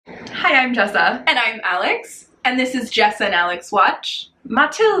I'm Jessa. And I'm Alex. And this is Jessa and Alex Watch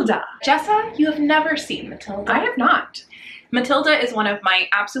Matilda. Jessa, you have never seen Matilda. I have not. Matilda is one of my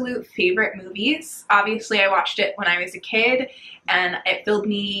absolute favorite movies. Obviously, I watched it when I was a kid, and it filled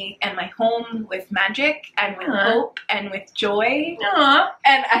me and my home with magic and with hope and with joy. Aww.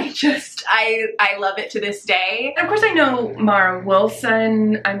 And I love it to this day. And of course I know Mara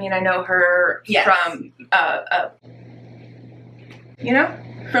Wilson. I mean, I know her from, you know?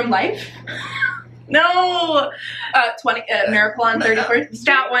 From Life? No! Miracle on 31st Street.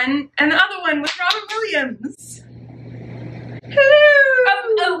 That one. And the other one was Robin Williams. Hello!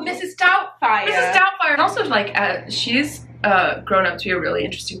 Oh, Mrs. Doubtfire. Mrs. Doubtfire. And also, like, she's grown up to be a really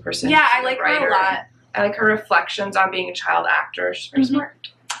interesting person. Yeah, I like her a lot. I like her reflections on being a child actor. She's very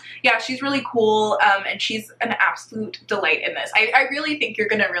smart. Yeah, she's really cool, and she's an absolute delight in this. I really think you're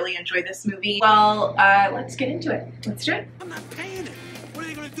gonna really enjoy this movie. Well, let's get into it. Let's do it. I'm not paying it. What are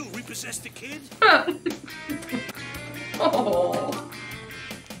they gonna do, repossess the kid? Oh.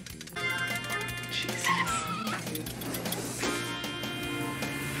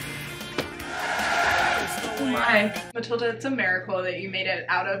 Oh my. Matilda, it's a miracle that you made it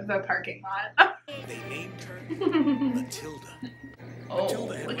out of the parking lot. They named her Matilda. Oh,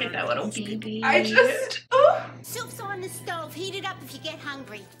 look at that little baby. Soup's on the stove. Heat it up if you get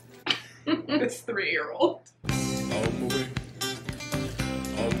hungry. This 3-year-old.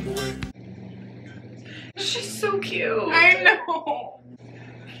 She's so cute. I know.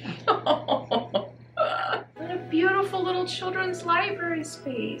 What a beautiful little children's library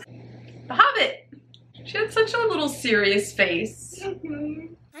space. The Hobbit. She had such a little serious face.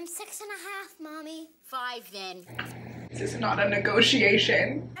 I'm 6.5, Mommy. 5 then. This is not a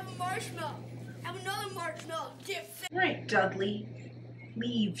negotiation. Have a marshmallow. Have another marshmallow. Dip. Right, Dudley.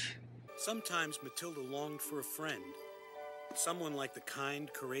 Leave. Sometimes Matilda longed for a friend. Someone like the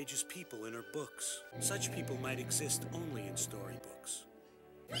kind, courageous people in her books. Such people might exist only in storybooks.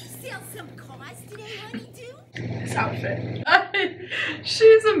 We sell some cars today, honey-do. This outfit.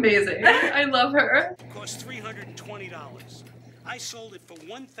 She's amazing. I love her. It cost $320. I sold it for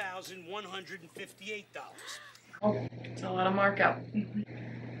 $1,158. Oh, it's a lot of markup.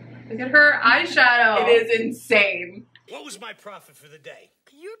 Look at her eyeshadow. It is insane. What was my profit for the day?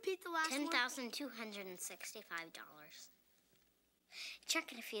 Can you repeat the last one? $10,265.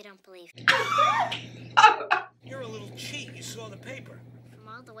 Check it if you don't believe me. You're a little cheat. You saw the paper. From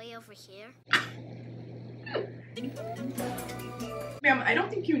all the way over here. Ma'am, I don't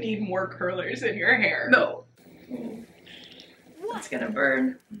think you need more curlers in your hair. No. It's gonna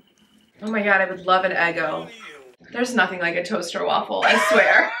burn. Oh my god, I would love an Eggo. There's nothing like a toaster waffle, I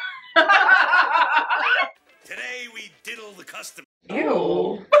swear. Today we diddle the customer.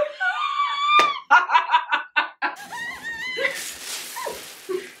 Ew.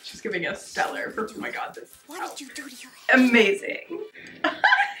 She's giving us stellar for, oh my god, this What did you do to your hair? Amazing.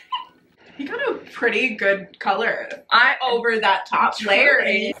 You got a pretty good color over that top layer.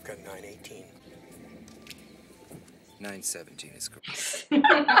 I've got 918. 917 is correct.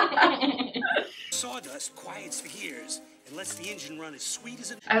 Sawdust quiets the ears and lets the engine run as sweet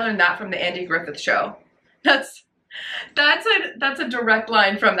as it. I learned that from the Andy Griffith Show. That's a direct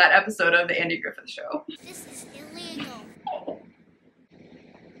line from that episode of the Andy Griffith Show. This is illegal.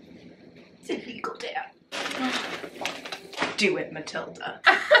 It's illegal, Dad. Do it, Matilda.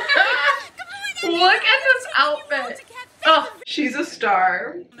 Look at this outfit. Oh, She's a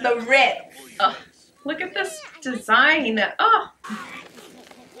star. The Ritz. oh, look at this design. Oh.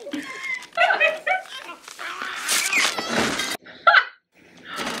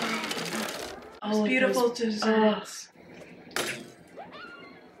 Oh, beautiful desserts.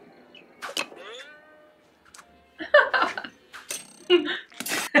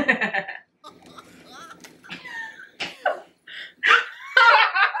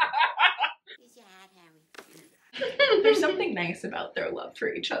 There's something nice about their love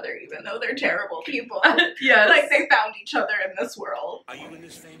for each other, even though they're terrible people. Yes. Like they found each other in this world. Are you in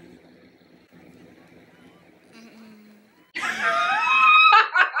this family?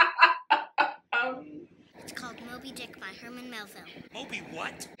 It's called Moby Dick by Herman Melville. Moby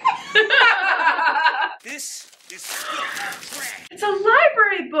what? This is trash. It's a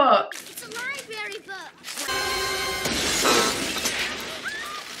library book. It's a library book.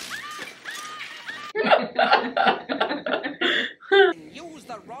 Use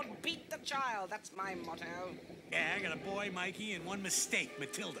the rod, beat the child. That's my motto. Yeah, I got a boy, Mikey, and one mistake,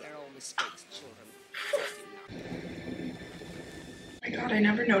 Matilda. They're all mistakes, children. Oh my god, I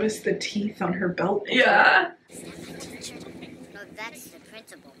never noticed the teeth on her belt before. Yeah. Is that my teacher? No, that's the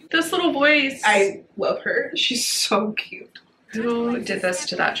principal. This little voice. I love her. She's so cute. Who did this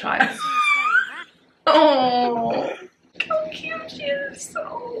to that child? Oh, how cute she is.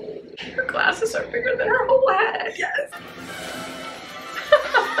 So her glasses are bigger than her whole head. Yes.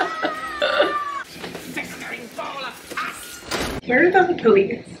 Festering ball of pus. Where are the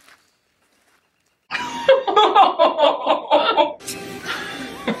police?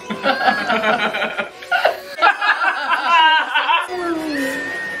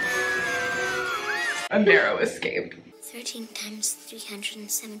 A narrow escape. 13 times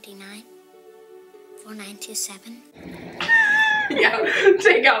 379. 4927. Yeah,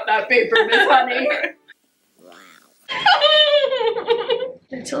 take out that paper, Miss Honey. Wow.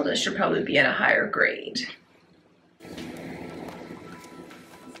 Matilda should probably be in a higher grade.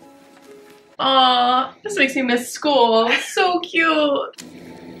 Aw, this makes me miss school. So cute.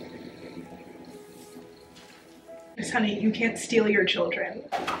 Miss Honey, you can't steal your children.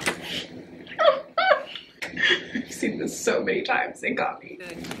 I've seen this so many times. It got me.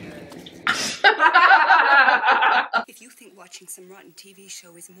 If you think watching some rotten TV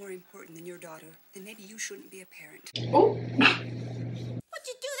show is more important than your daughter, then maybe you shouldn't be a parent. Oh, What'd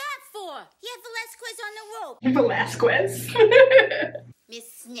you do that for? You have Velasquez on the rope. Velasquez. Miss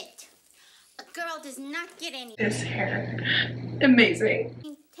Snit, a girl does not get any. This hair.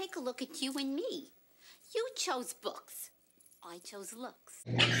 Amazing. Take a look at you and me. You chose books. I chose looks.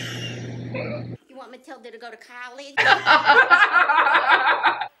 You want Matilda to go to college?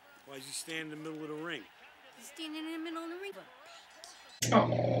 Why does he stand in the middle of the ring? He's standing in the middle of the ring.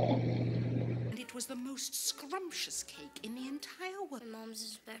 Oh. And it was the most scrumptious cake in the entire world. My mom's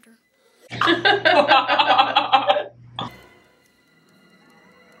is better.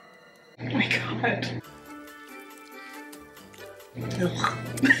 Oh my god. Ugh.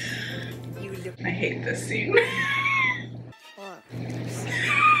 You look I hate this scene.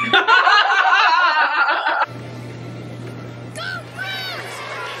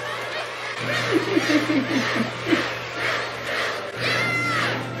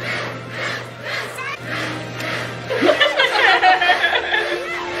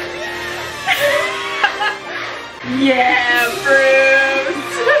 Yeah,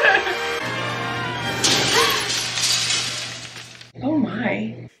 Bruce! Oh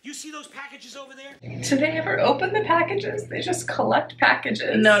my. You see those packages over there? Do they ever open the packages? They just collect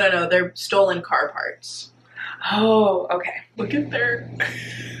packages. No, they're stolen car parts. Oh, okay. Look at their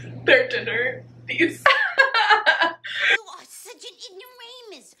dinner. These. You are such an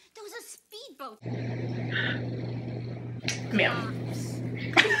ignoramus. Those are speedboats. Meow.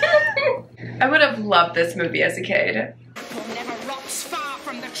 I would have loved this movie as a kid. Apple never rots far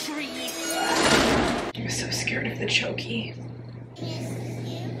from the tree. I was so scared of the chokey.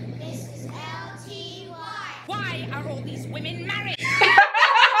 This is LTY. Why are all these women married?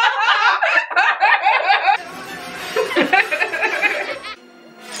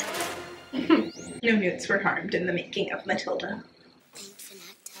 No newts were harmed in the making of Matilda. Thanks for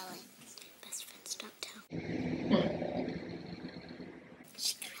not telling. Best friends don't tell.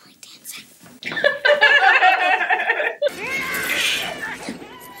 She could really dance.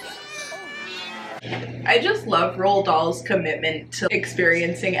 I just love Roald Dahl's commitment to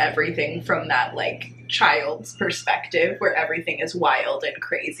experiencing everything from that, like, child's perspective, where everything is wild and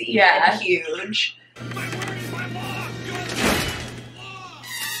crazy Yeah. and huge.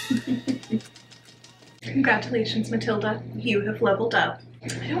 Congratulations, Matilda. You have leveled up.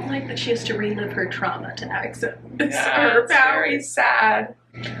 I don't like that she has to relive her trauma to access her It's very powers. sad.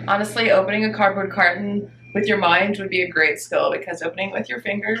 Honestly, opening a cardboard carton with your mind would be a great skill because opening with your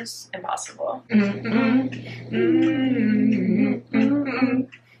fingers, impossible.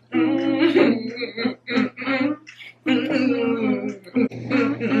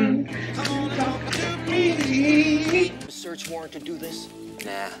 Search warrant to do this?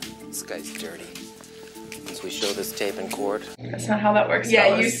 Nah, this guy's dirty. Once we show this tape in court. That's not how that works. Yeah,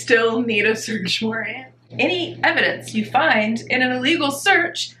 fellas. you still need a search warrant. Any evidence you find in an illegal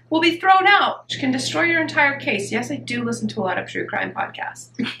search will be thrown out, which can destroy your entire case. Yes, I do listen to a lot of true crime podcasts.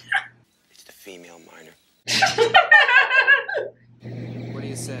 It's the female minor. What do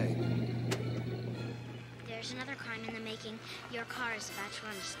you say? There's another crime in the making. Your car is about to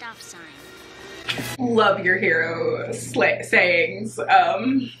run a stop sign. Love your hero sayings,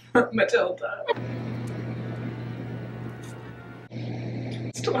 Matilda.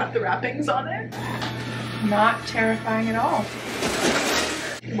 Still have the wrappings on it. Not terrifying at all.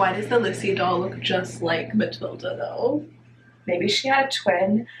 Why does the Lissy doll look just like Matilda, though? Maybe she had a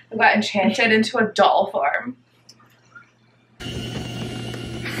twin who got enchanted into a doll farm.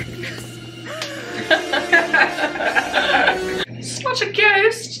 It's not a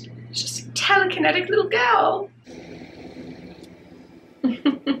ghost. It's just a telekinetic little girl. No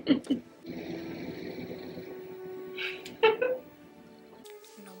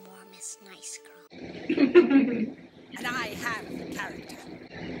more Miss Nice Girl. And I have the character.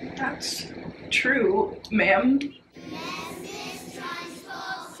 That's true, ma'am.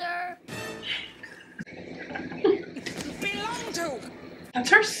 Sir. Belong to. That's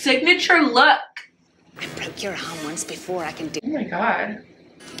her signature look. I broke your arm once before. I can do. Oh my god.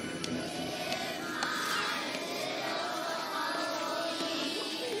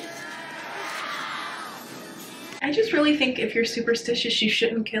 I just really think if you're superstitious, you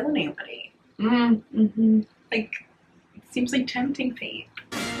shouldn't kill anybody. Mm-hmm. Like, it seems like tempting fate.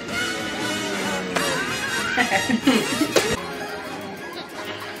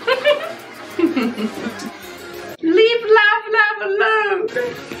 Leave laugh alone.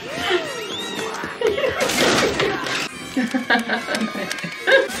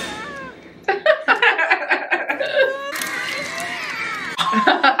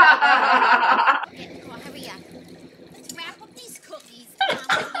 Hurry up. Let's wrap up these cookies. And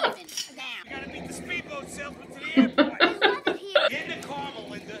I'm leaving. Down. Gotta beat the speedboat salesman to the airport. I love it here. Get in the car,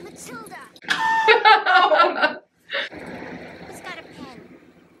 Melinda. Matilda. Who's got a pen?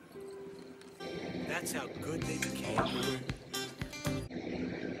 That's how good they became.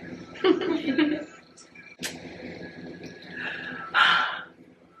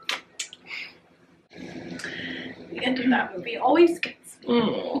 The end of that movie always gets me.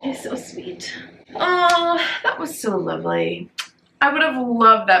 Mm. It's so sweet. Oh, that was so lovely. I would have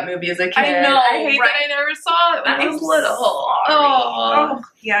loved that movie as a kid. I know, I hate right? that I never saw it when I I'm was little. sorry. Oh. Oh,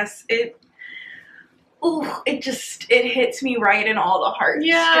 yes, it hits me right in all the heartstrings.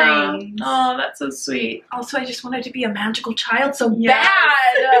 Yeah. Oh, that's so sweet. Also, I just wanted to be a magical child so Yes.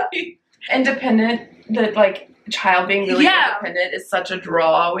 bad. Independent, that like child being really Yeah. independent is such a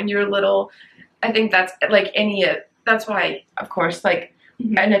draw when you're little. I think that's like that's why, of course, like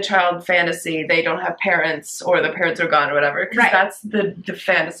in a child fantasy, they don't have parents or the parents are gone or whatever. 'Cause Right. that's the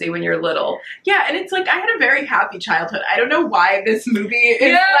fantasy when you're little. Yeah, and it's like I had a very happy childhood. I don't know why this movie is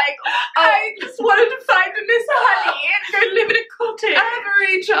Yeah. like, I just wanted to find a Miss Honey and go live in a cottage.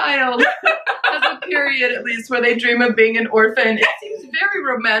 Every child has a period, at least, where they dream of being an orphan. It seems very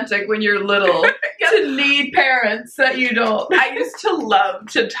romantic when you're little to need parents that you don't. I used to love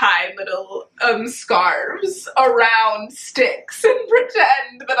to tie little scarves around sticks and pretend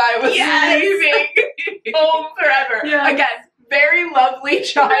that I was leaving home forever. Yeah. Again, very lovely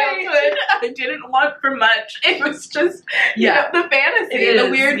childhood. Right. I didn't want for much. It was just you Yeah. know, the fantasy, It the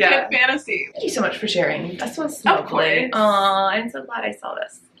is, weird yeah. kid fantasy. Thank you so much for sharing. This was Of lovely. course. Aw, I'm so glad I saw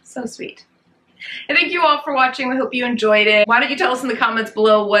this. So sweet. And thank you all for watching. We hope you enjoyed it. Why don't you tell us in the comments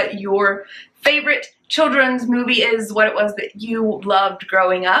below what your favorite children's movie is, what it was that you loved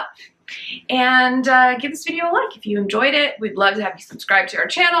growing up. And give this video a like if you enjoyed it. We'd love to have you subscribe to our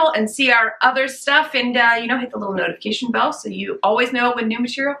channel and see our other stuff, and you know, hit the little notification bell so you always know when new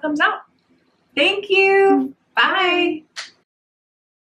material comes out. Thank you.